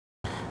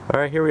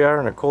Alright, here we are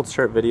in a cold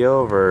start video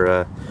of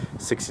our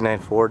 69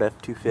 Ford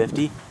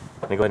F250.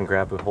 I'm going to go ahead and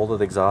grab a hold of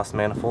the exhaust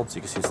manifold so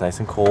you can see it's nice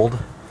and cold.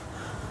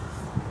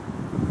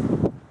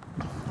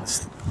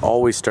 This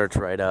always starts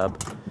right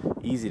up.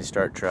 Easy to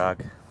start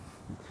truck.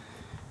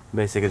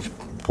 Basically just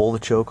pull the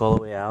choke all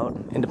the way out.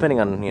 And depending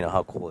on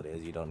how cool it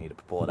is, you don't need to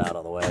pull it out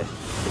all the way.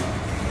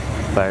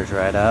 Fires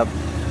right up.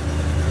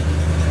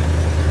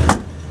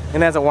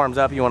 And as it warms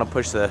up, you want to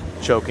push the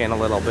choke in a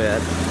little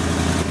bit.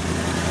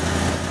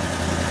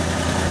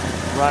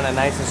 Running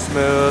nice and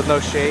smooth, no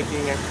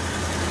shaking.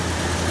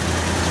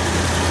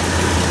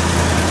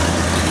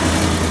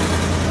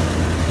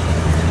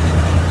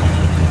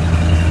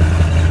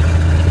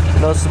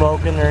 No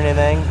smoking or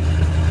anything.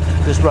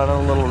 Just running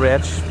a little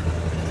rich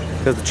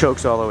because the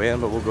choke's all the way in,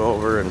 but we'll go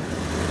over and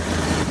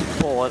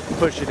pull it,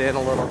 push it in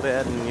a little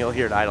bit, and you'll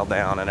hear it idle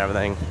down and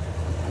everything.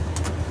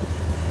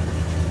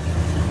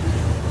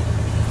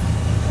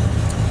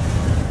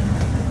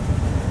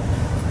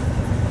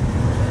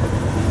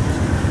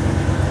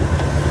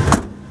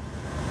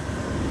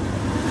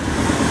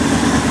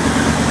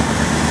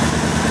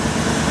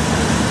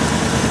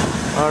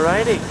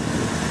 Alrighty,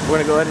 we're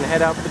going to go ahead and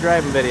head out for the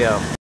driving video.